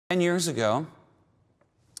10 years ago,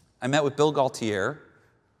 I met with Bill Gaultier,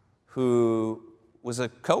 who was a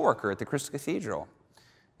coworker at the Crystal Cathedral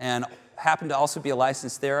and happened to also be a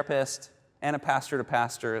licensed therapist and a pastor to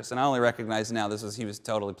pastors. And I only recognize now he was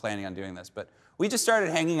totally planning on doing this. But we just started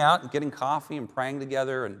hanging out and getting coffee and praying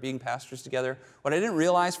together and being pastors together. What I didn't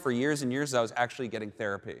realize for years and years is I was actually getting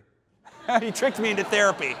therapy. He tricked me into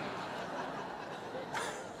therapy.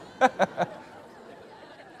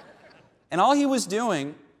 And all he was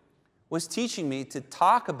doing was teaching me to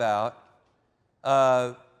talk about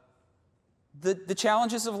the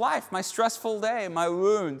challenges of life, my stressful day, my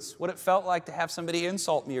wounds, what it felt like to have somebody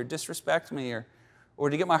insult me or disrespect me or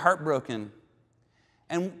to get my heart broken.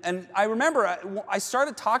 And I remember I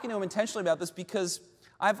started talking to him intentionally about this because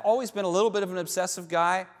I've always been a little bit of an obsessive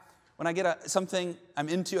guy. When I get something I'm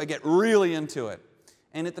into, I get really into it.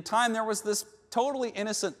 And at the time, there was this totally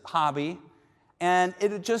innocent hobby, and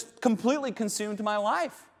it had just completely consumed my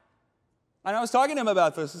life. And I was talking to him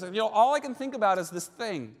about this. I said, all I can think about is this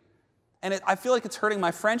thing. And I feel like it's hurting my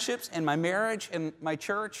friendships and my marriage and my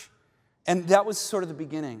church. And that was sort of the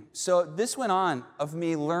beginning. So this went on of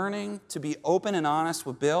me learning to be open and honest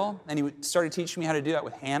with Bill. And he started teaching me how to do that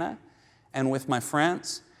with Hannah and with my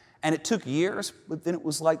friends. And it took years, but then it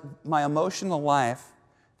was like my emotional life,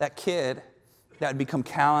 that kid that had become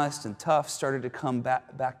calloused and tough started to come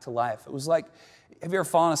back to life. It was like, have you ever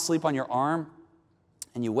fallen asleep on your arm?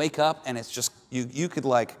 And you wake up and it's just, you could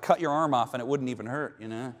like cut your arm off and it wouldn't even hurt, you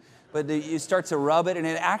know? But you start to rub it and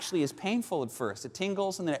it actually is painful at first. It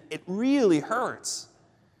tingles and then it really hurts.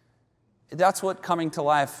 That's what coming to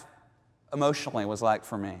life emotionally was like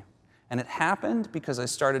for me. And it happened because I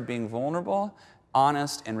started being vulnerable,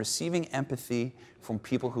 honest, and receiving empathy from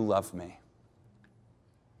people who love me.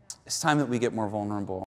 It's time that we get more vulnerable.